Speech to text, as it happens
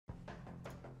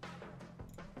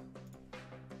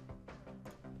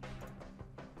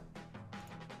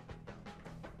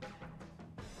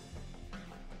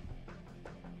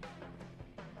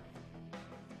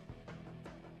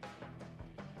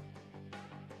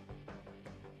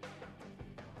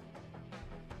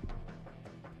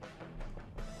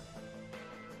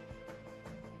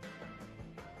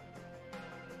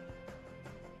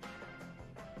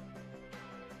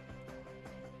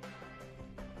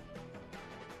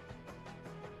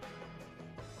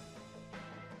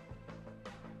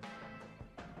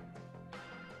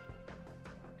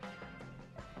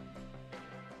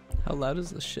How loud is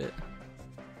this shit?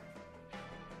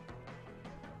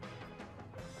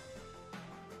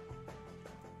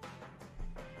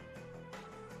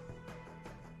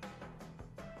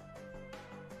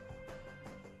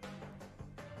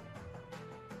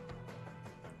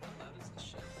 How loud is this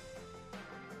shit?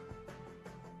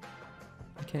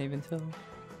 I can't even tell.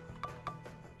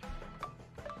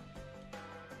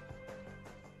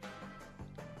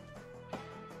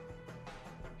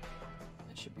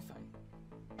 It should be fine.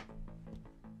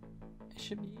 It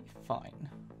should be fine.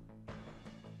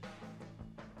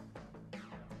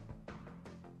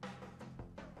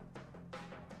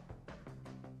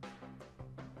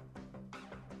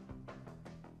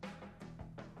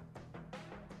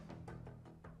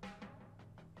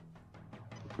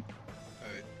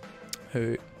 Alright.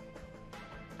 Hey.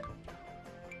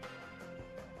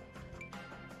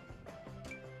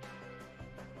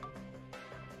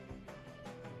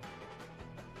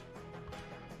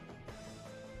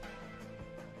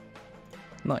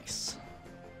 Nice.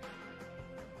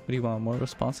 What do you want? More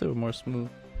responsive or more smooth?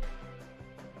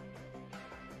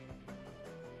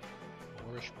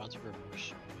 More responsive or more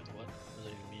smooth? What does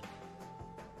that even mean?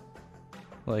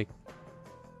 Like,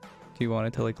 do you want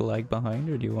it to like lag behind,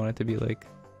 or do you want it to be like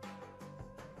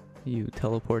you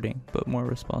teleporting but more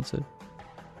responsive?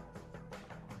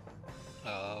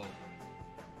 Oh.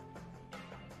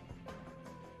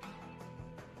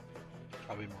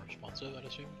 Probably more responsive, I'd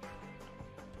assume.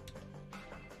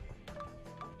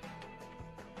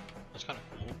 That's kind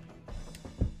of cool.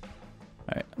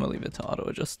 Alright, I'm gonna leave it to auto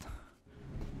adjust.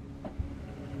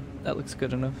 That looks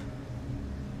good enough.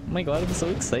 Oh my god, I'm so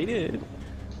excited!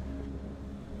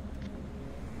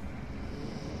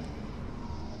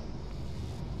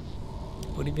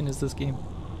 What even is this game?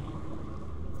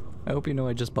 I hope you know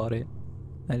I just bought it.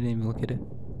 I didn't even look at it.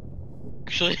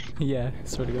 Actually? Yeah,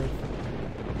 swear to god.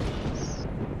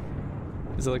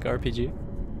 Is it like RPG?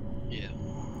 Yeah.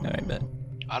 Alright, bet.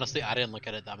 Honestly, I didn't look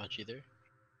at it that much either.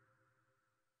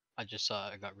 I just saw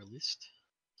it got released.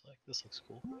 It's like, this looks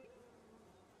cool.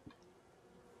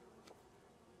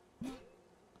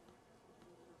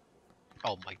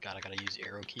 Oh my god, I gotta use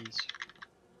arrow keys.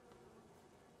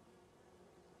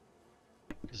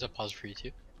 Is that pause for you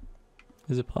too?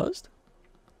 Is it paused?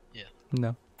 Yeah.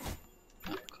 No.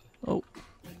 Oh, okay. Oh.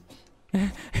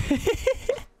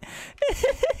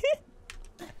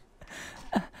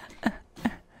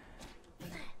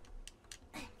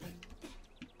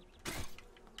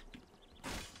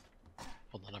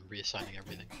 Hold on, I'm reassigning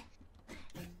everything.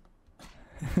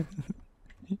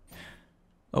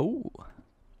 Oh.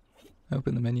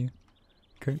 Open the menu.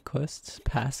 Current quests,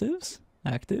 passives,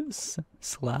 actives,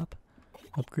 slap,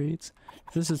 upgrades.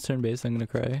 If this is turn-based, I'm gonna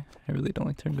cry. I really don't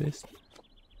like turn-based.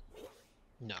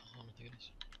 No, I don't think it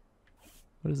is.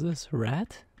 What is this?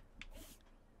 Rat?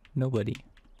 Nobody.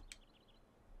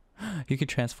 You could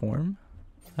transform?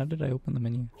 How did I open the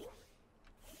menu?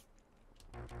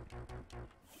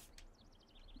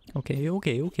 Okay.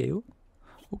 Okay.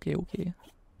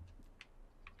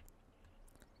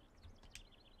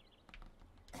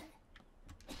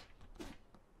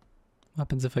 What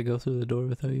happens if I go through the door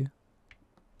without you?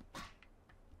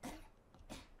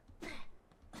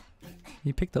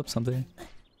 You picked up something.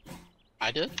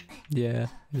 I did? Yeah,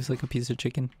 it was like a piece of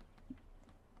chicken.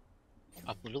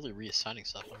 I'm literally reassigning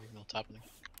stuff. I don't even know what's happening.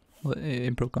 Well,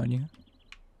 it broke on you.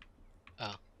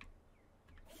 Oh.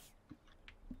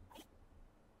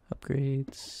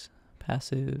 Upgrades,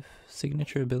 passive,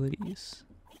 signature abilities.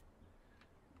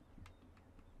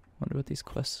 Wonder what these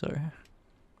quests are.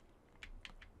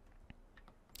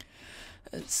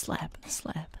 Slap.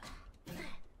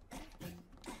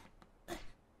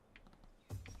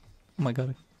 Oh my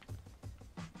god.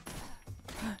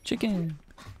 Chicken!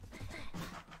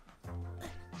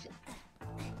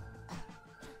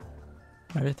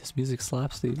 Alright, this music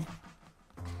slaps, dude.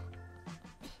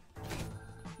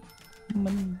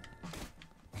 Money.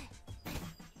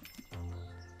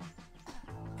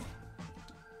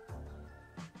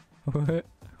 What?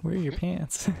 Where are your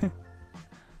pants?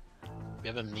 We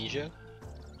have amnesia?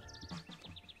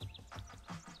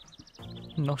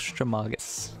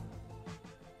 Nostramagus.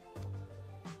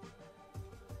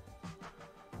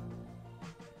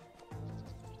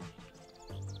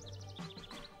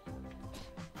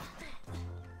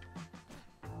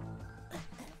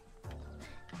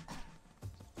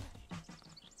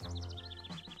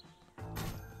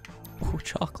 Oh,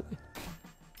 chocolate.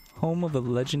 Home of a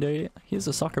legendary. He has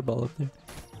a soccer ball up there.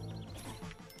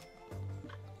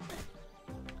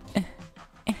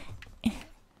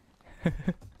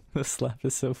 The slap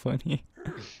is so funny.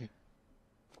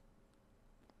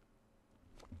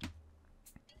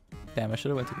 Damn, I should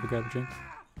have went to go grab a drink.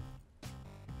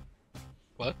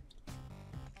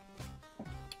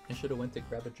 should have went to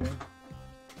grab a drink.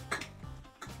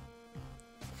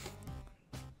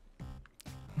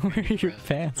 Where are your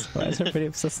pants? Why is everybody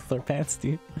obsessed with their pants,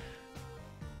 dude?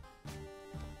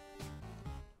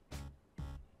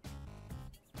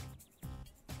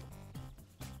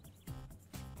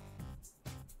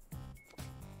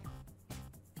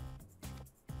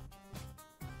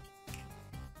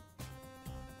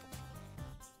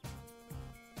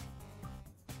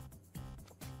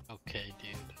 Okay,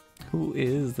 dude. Who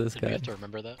is this Did guy? we have to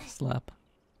remember that? Slap.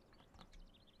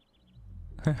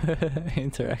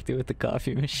 Interacting with the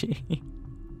coffee machine.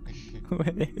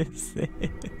 What is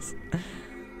this?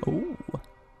 Oh.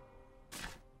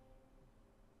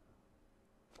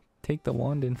 Take the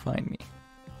wand and find me.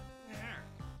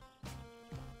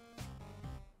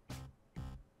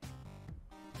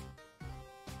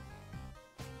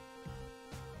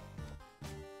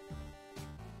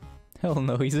 Hell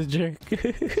no, he's a jerk.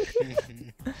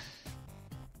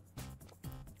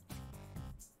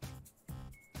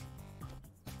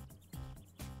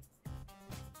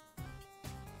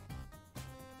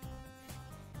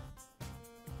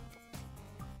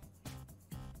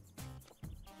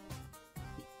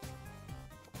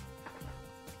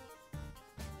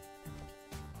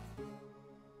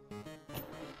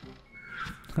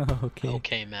 Okay.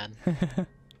 Okay, man.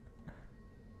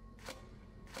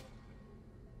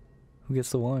 Who gets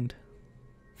the wand?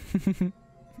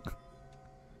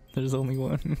 There's only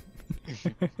one.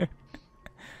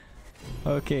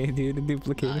 Okay, dude,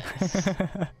 duplicate. Nice.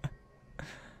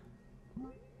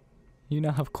 You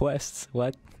now have quests.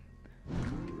 What?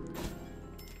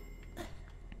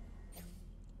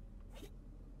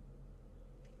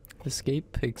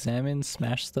 Escape, examine,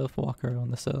 smash stuff, walk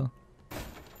around the cell.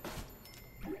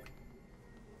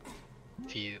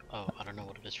 If you, oh, I don't know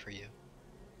what it is for you,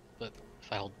 but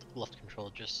if I hold left control,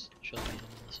 it just shows me them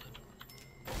on the side.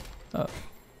 Oh.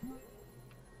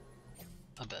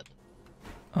 I bet.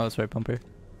 Oh, that's right, bumper.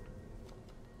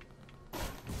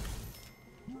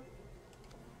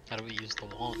 How do we use the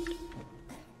wand?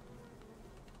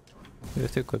 We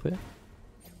have to equip it.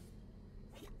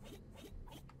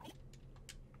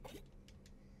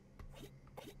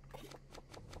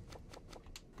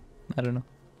 I don't know.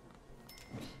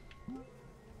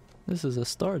 This is a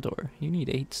star door. You need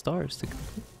 8 stars to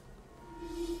complete.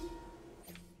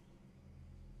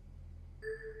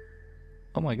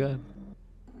 Oh my god.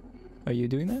 Are you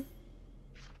doing that?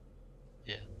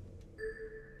 Yeah.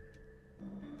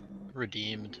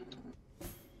 Redeemed.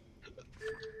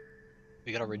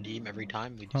 We gotta redeem every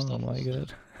time we do Oh stuff. my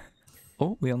god.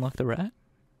 Oh, we unlocked the rat?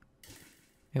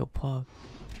 Yo, Pog.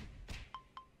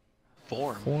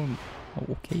 Form.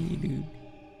 Okay, dude.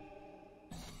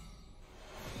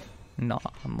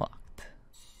 Not unlocked.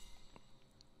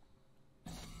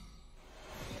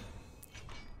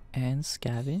 And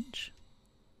scavenge.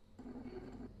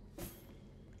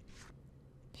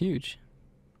 Huge.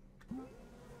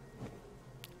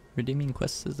 Redeeming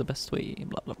quests is the best way.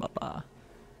 Blah blah blah blah.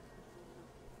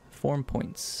 Form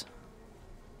points.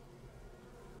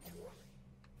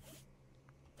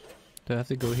 Do I have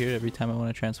to go here every time I want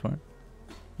to transform?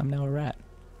 I'm now a rat.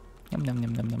 Yum yum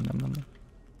yum yum yum yum yum.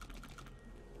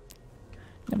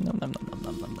 Yum yum yum yum yum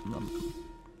yum yum yum.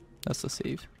 That's the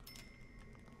save.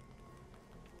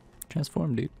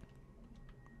 Transform, dude.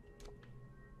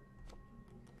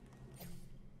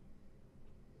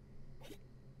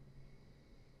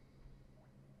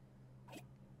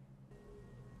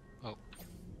 Oh.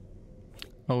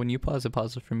 Oh, when you pause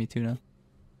it for me too now.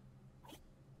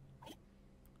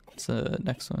 It's the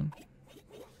next one.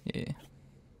 Yeah.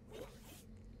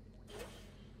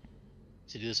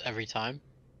 To do this every time?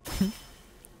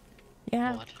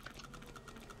 Yeah. What?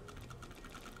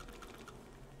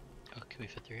 Oh, can we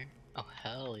fit through here? Oh,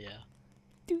 hell yeah.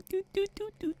 Do, do, do,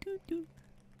 do, do, do, do.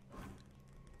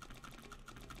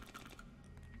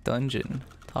 Dungeon.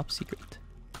 Top secret.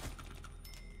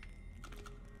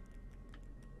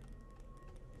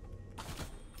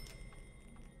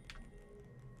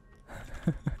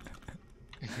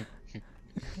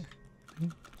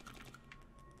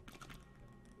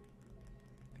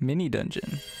 Mini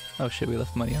dungeon. Oh shit, we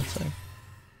left money outside.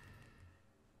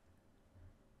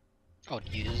 Oh,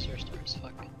 it uses our stars?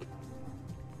 Fuck.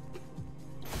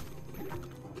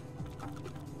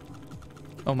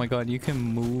 Oh my god, you can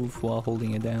move while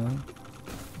holding it down.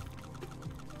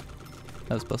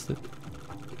 That was busted.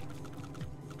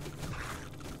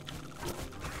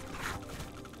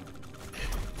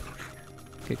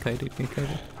 Get kited, get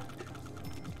kited.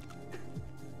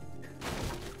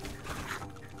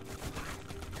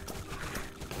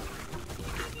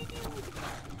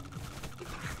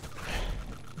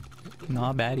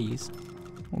 Nah, baddies.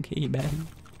 Okay, baddie.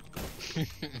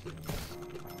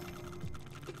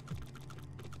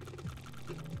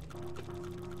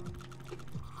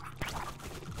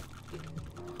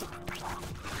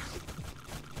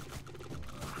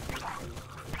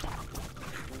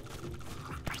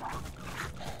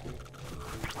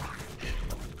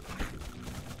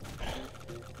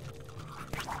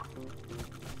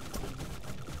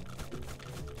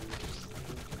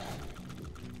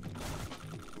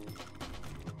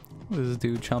 This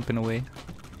dude chomping away.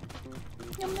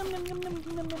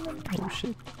 Oh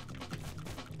shit.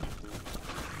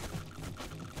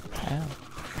 Ow.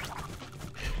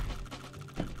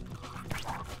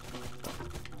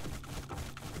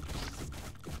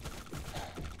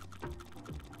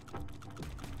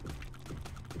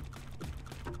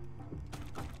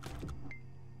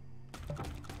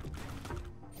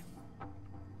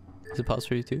 Is it pause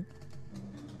for you too?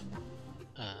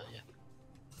 Yeah.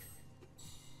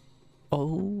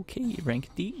 Okay, rank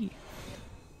D.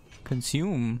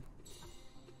 Consume.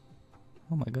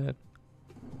 Oh my god.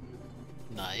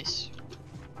 Nice.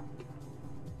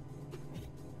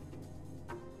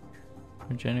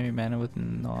 Regenerate mana with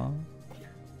Gnaw.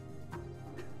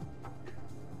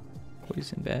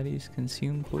 Poison baddies.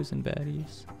 Consume poison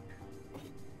baddies.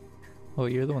 Oh,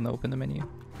 you're the one that opened the menu.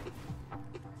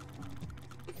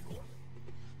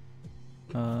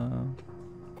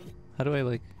 How do I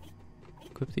like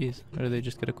equip these? Or do they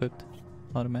just get equipped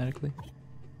automatically?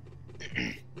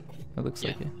 It looks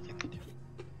like it. I think they do.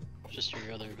 Just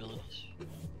your other abilities.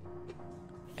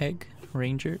 Egg,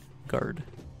 Ranger, Guard.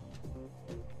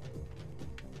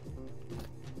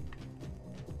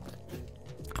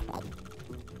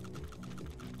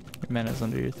 Your mana's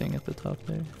under your thing at the top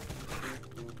there.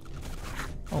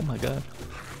 Oh my god.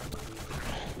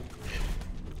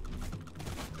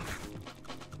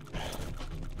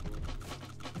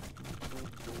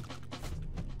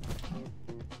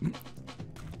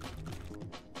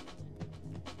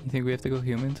 You think we have to go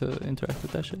human to interact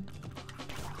with that shit?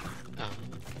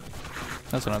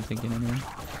 That's what I'm thinking anyway.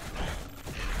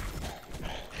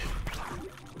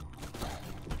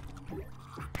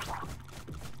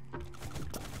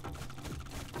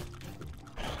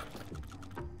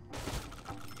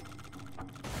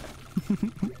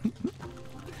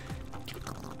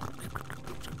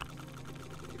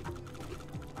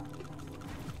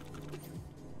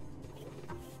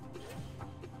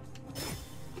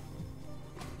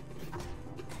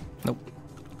 Nope.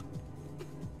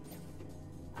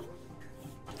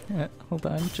 Yeah, hold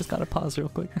on, just gotta pause real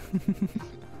quick.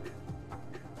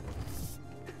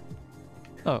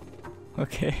 Oh,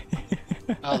 okay.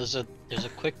 Oh, there's a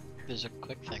quick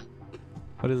thing.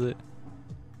 What is it?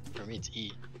 For me, it's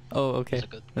E. Oh, okay. There's a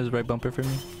good There's a right bumper for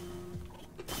me.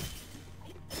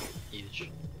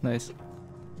 huge. Nice.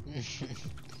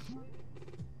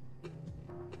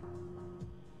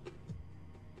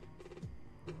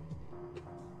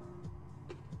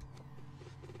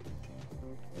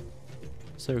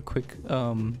 Is there a quick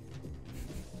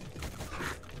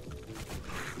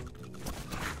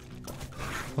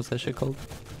what's that shit called?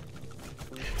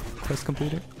 Quest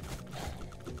completer?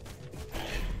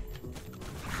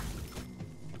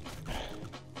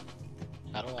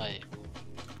 How do I?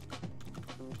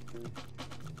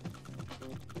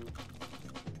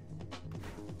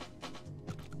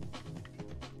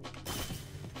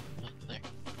 Oh, there.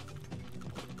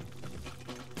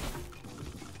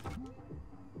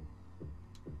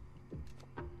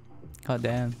 God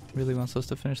damn, really wants us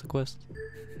to finish the quest.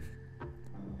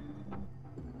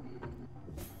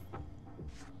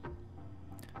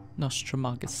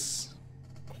 Nostramagus.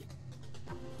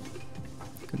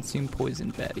 Consume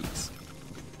poison baddies.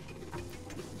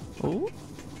 Oh?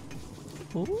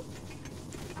 Oh?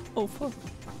 Oh fuck.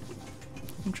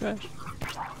 I'm trash.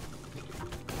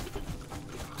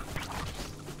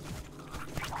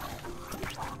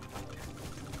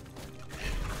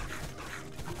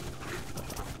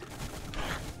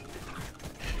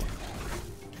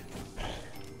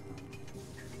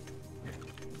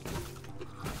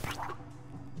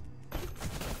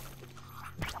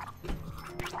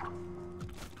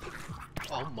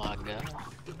 Oh my god.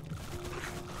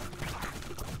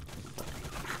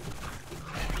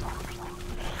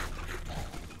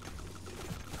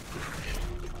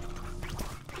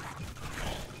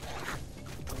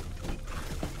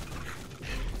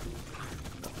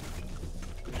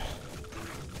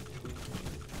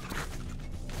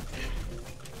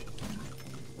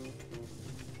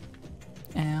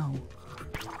 Ow.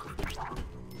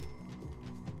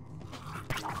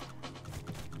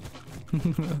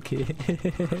 Okay.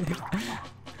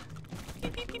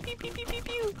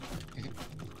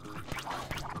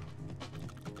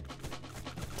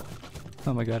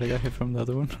 Oh my god, I got hit from the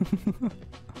other one.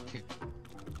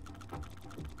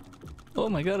 Oh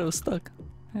my god, I was stuck.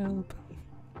 Help.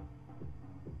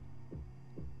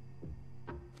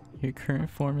 Your current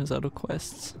form is out of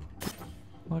quests.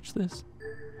 Watch this.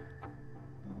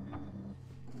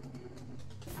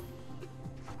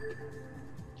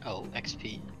 Oh,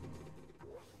 XP.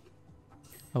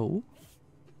 Oh.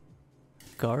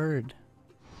 Guard.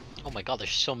 Oh my god,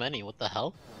 there's so many, what the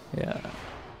hell? Yeah.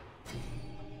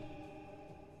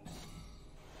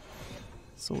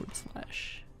 Sword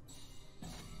slash.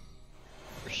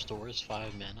 Restores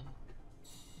 5 mana.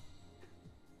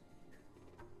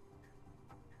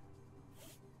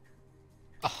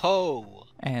 Oh!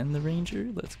 And the ranger,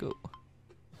 let's go.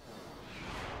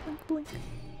 Blink, blink.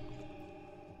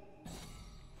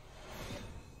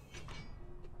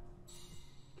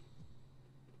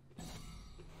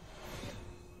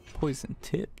 Poison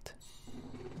tipped.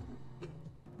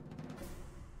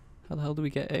 How the hell do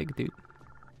we get egg, dude?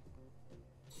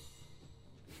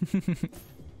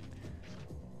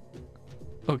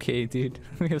 Okay, dude.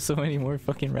 We have so many more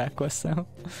fucking rat quests now.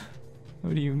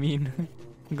 What do you mean?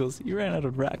 He goes, you ran out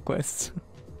of rat quests.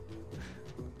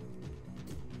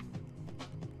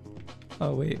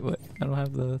 Oh wait, what? I don't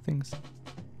have the things.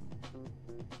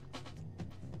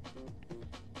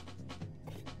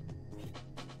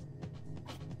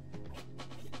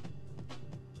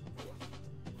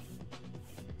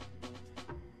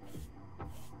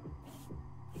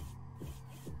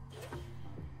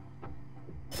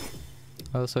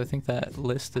 Oh, so I think that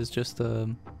list is just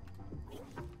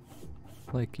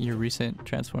like your recent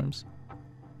transforms.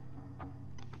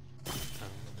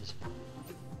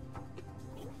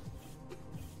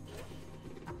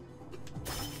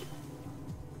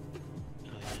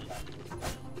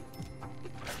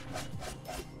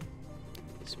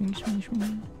 Swing, swing,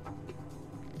 swing.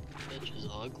 Bitch is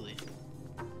ugly.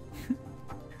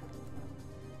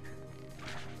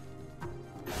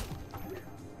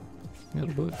 Got a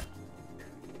book.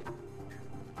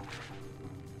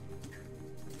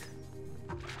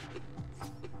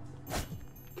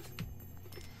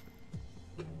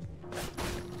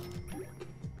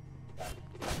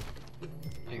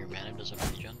 Oh, your mana doesn't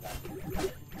regen?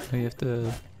 Oh, you have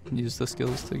to use the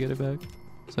skills to get it back.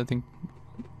 So I think,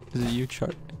 is it you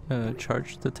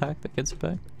charged attack that gets it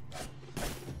back?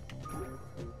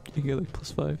 You get like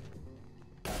 +5. What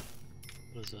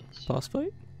is this? Boss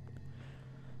fight?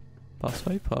 Boss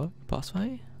fight? Boss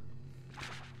fight?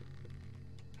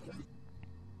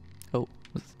 Oh,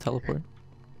 was it teleport?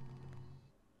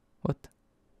 What?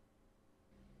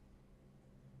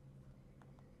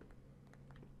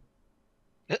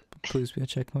 Please be a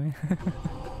checkpoint.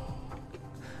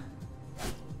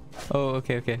 Oh,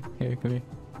 okay, okay. Here, come here.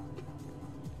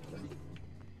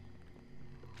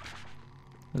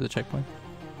 There's a checkpoint.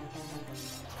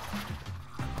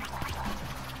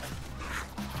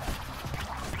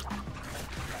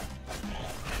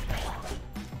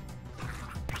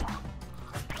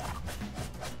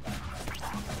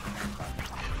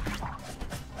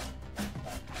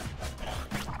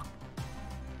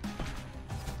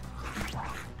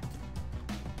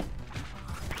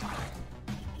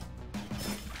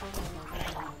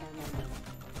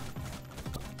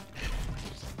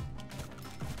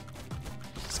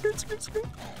 Skirt, skirt, skirt.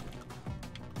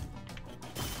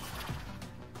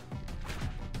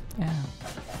 Yeah.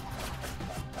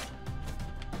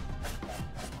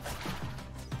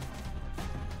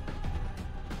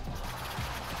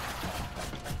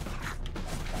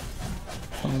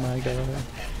 Oh my god.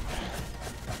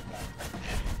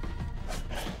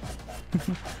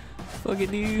 Fuck it,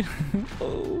 dude.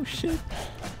 Oh shit.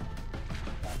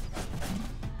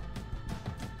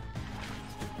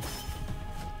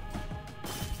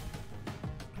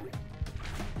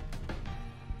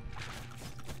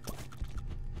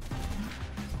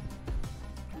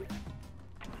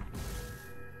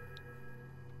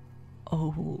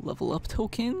 Oh, level up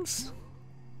tokens?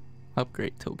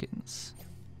 Upgrade tokens.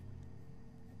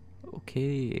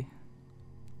 Okay.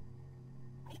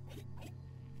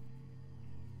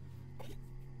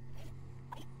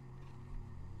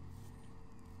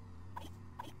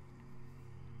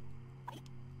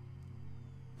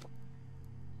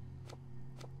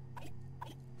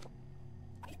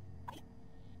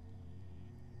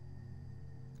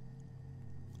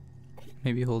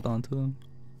 Maybe hold on to them.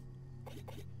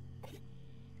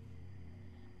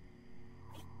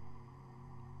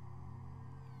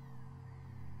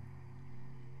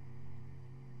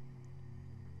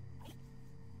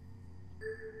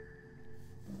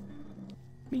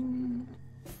 Bing.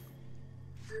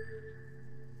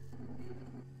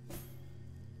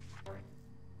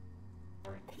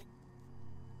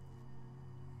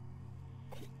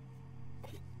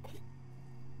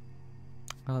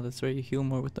 Oh, that's right, you heal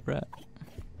more with the rat.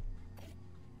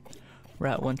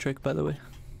 Rat one trick, by the way.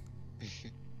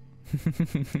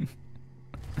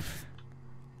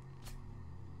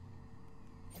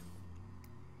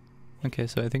 Okay,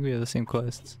 so I think we have the same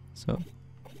quests, so.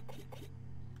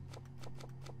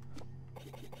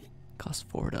 Cost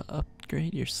 4 to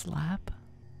upgrade your slap?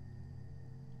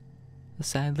 A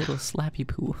sad little slappy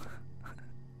poo.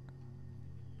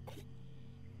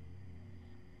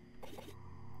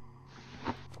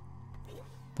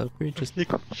 The upgrade just.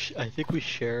 I think we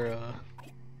share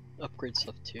upgrade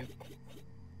stuff too.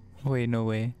 Wait, no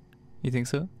way. You think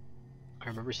so? I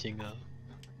remember seeing a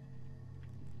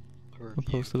A review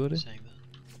post about it? saying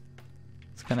that.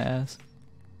 It's kinda ass.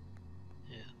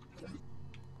 Yeah.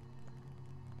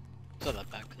 It's not that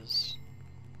bad because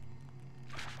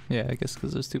Yeah, I guess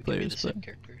because there's two it could be players, the same but.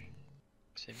 character,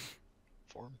 same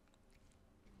form.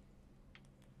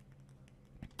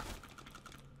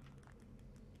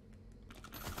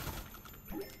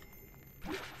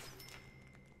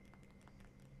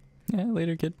 Yeah,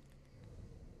 later, kid.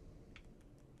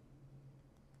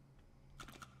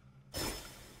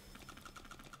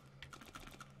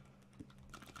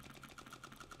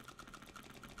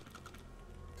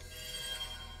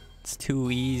 It's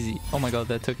too easy. Oh my god,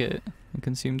 that took it and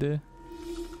consumed it.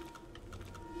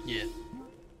 Yeah.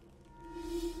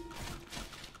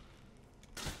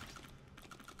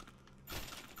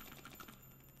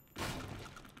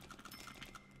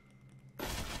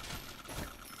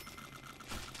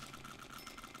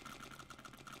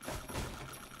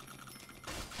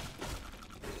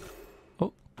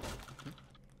 Oh.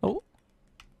 Oh.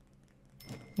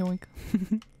 Yoink.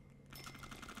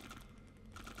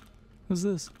 Who's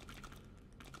this?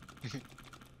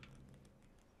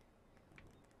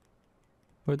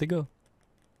 Where'd they go?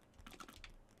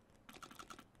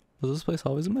 Was this place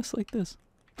always a mess like this?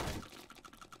 I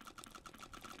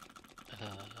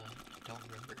don't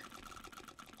remember.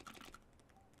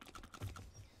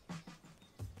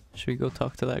 Should we go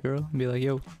talk to that girl and be like,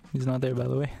 yo, he's not there, by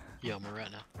the way? Yeah, I'm a rat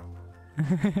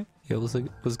now. Yo,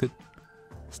 was good.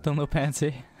 Still no pants,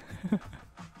 eh?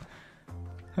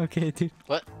 Okay, dude.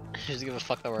 What? She doesn't give a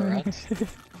fuck that we're rats?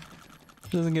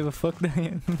 Doesn't give a fuck that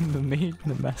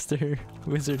the master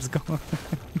wizard's gone.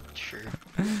 True.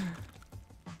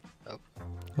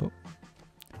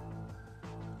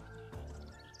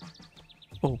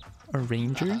 Oh, a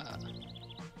ranger? You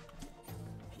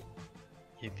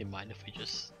think they mind if we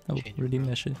just Oh, change it redeem from-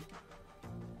 that shit.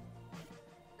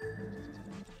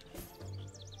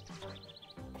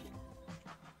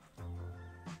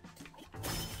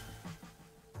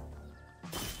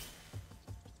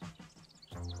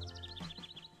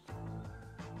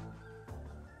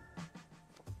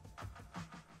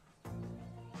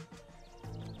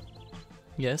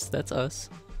 Yes, that's us.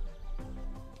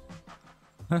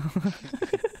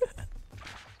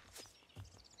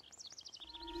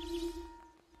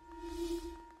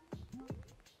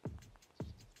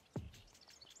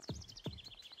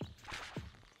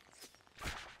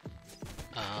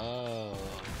 Oh.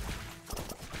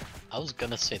 I was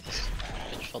gonna say this.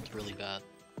 It felt really bad.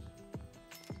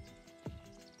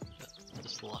 But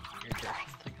this luck in your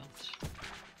direction thing helps.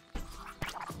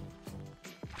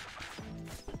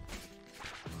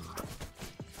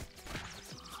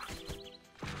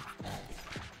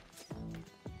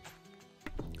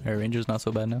 Our ranger's not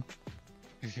so bad now.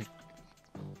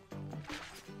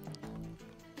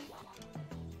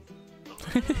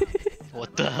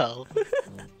 What the hell?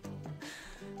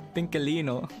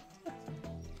 Pinkalino.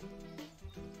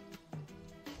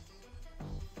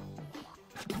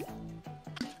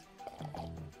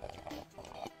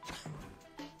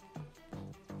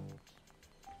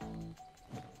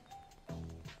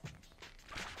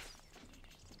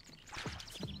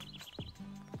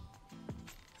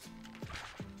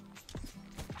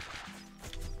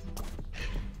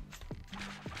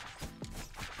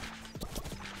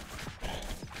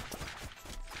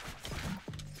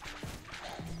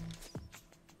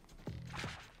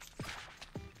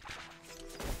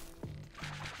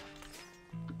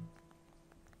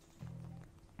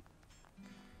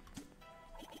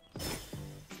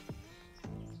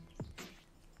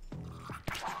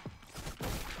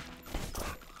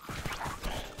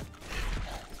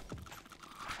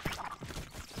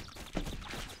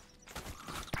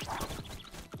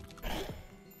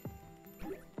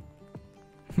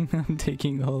 I'm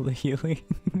taking all the healing.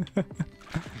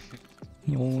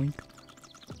 Yoink.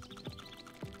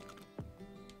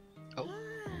 Oh.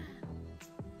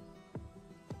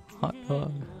 Hot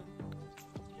dog.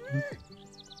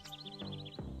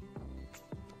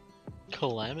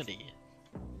 Calamity.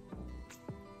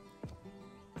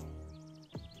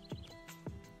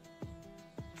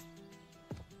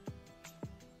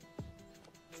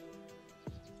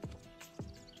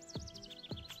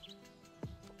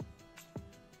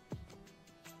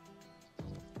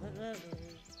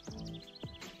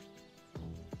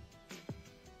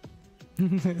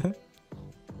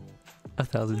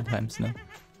 1,000 times no.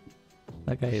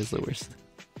 That guy is the worst.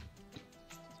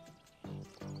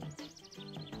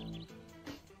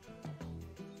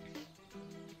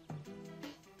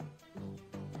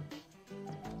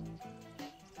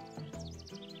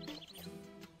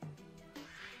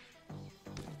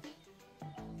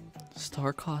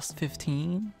 Star cost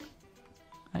 15?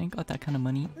 I ain't got that kind of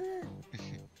money.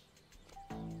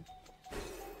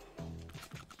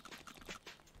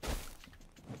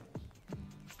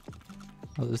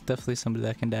 Oh, there's definitely somebody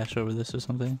that can dash over this or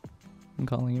something. I'm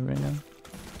calling it right now.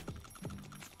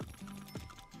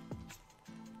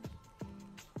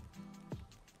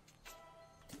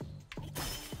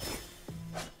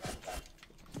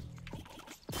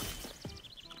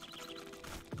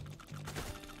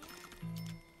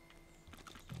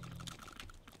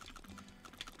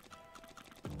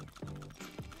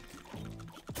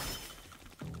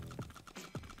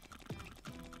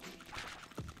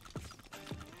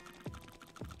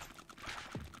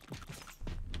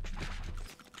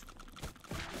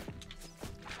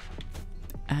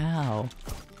 Ow.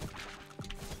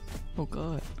 Oh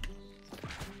god.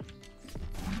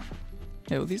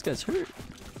 Yo, these guys hurt.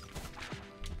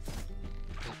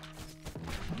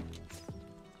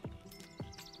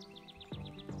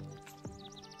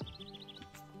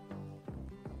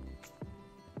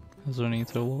 I was running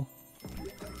into a wall.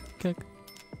 Kick.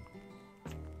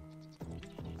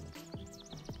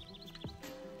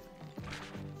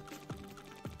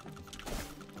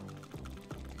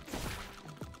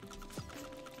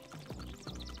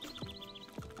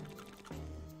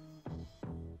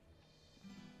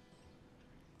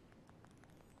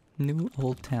 New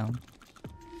Old Town.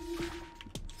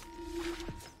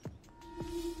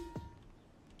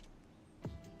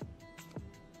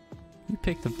 You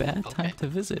picked a bad time to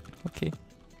visit. Okay.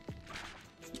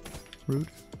 Rude.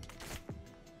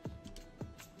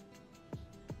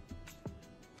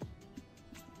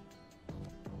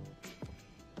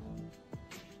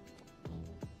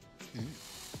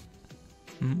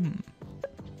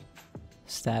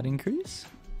 Stat increase?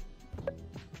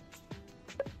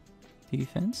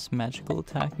 Defense, magical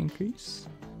attack increase.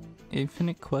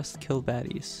 Infinite quest, kill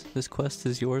baddies. This quest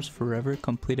is yours forever.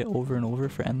 Complete it over and over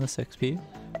for endless XP.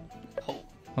 Oh.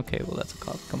 Okay, well that's a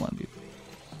cop. Come on, dude.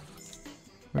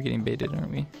 We're getting baited,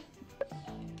 aren't we?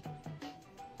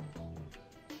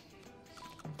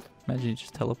 Imagine he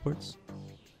just teleports.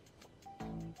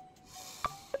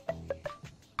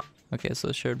 Okay,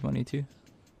 so shared money too.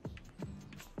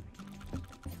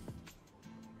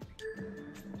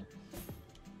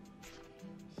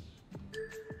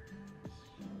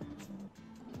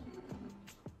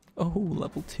 Oh,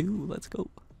 level 2, let's go.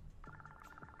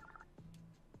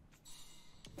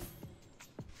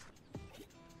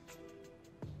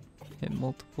 Hit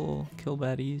multiple, kill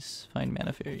baddies, find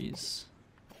mana fairies.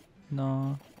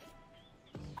 No.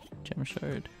 Gem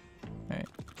shard. Alright.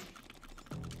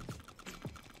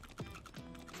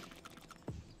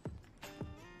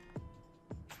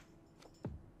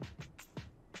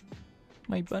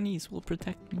 My bunnies will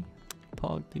protect me.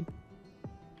 Pog, dude.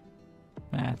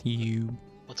 Matthew.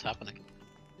 What's happening?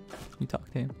 You talk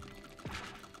to him.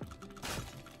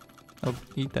 Oh,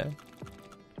 eat that.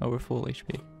 Oh, we're full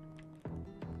HP.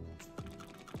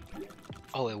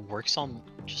 Oh, it works on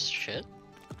just shit?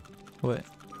 What?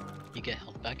 You get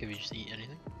health back if you just eat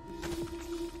anything?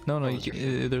 No, no, Oh,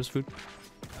 there's food.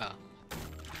 Oh.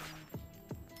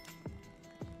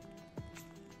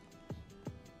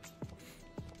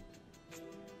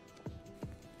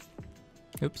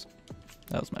 Oops.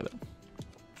 That was my bad.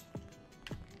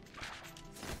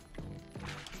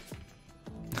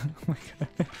 Oh my god.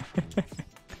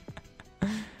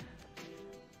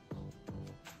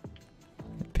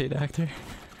 Paid actor.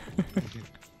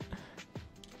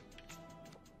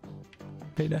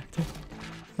 Paid actor.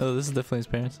 Oh, this is definitely his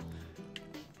parents.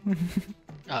 Oh,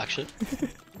 actually?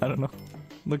 I don't know.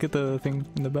 Look at the thing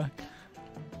in the back.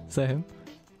 Is that him?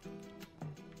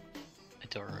 I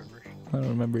don't remember. I don't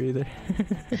remember either.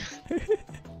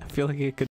 I feel like it could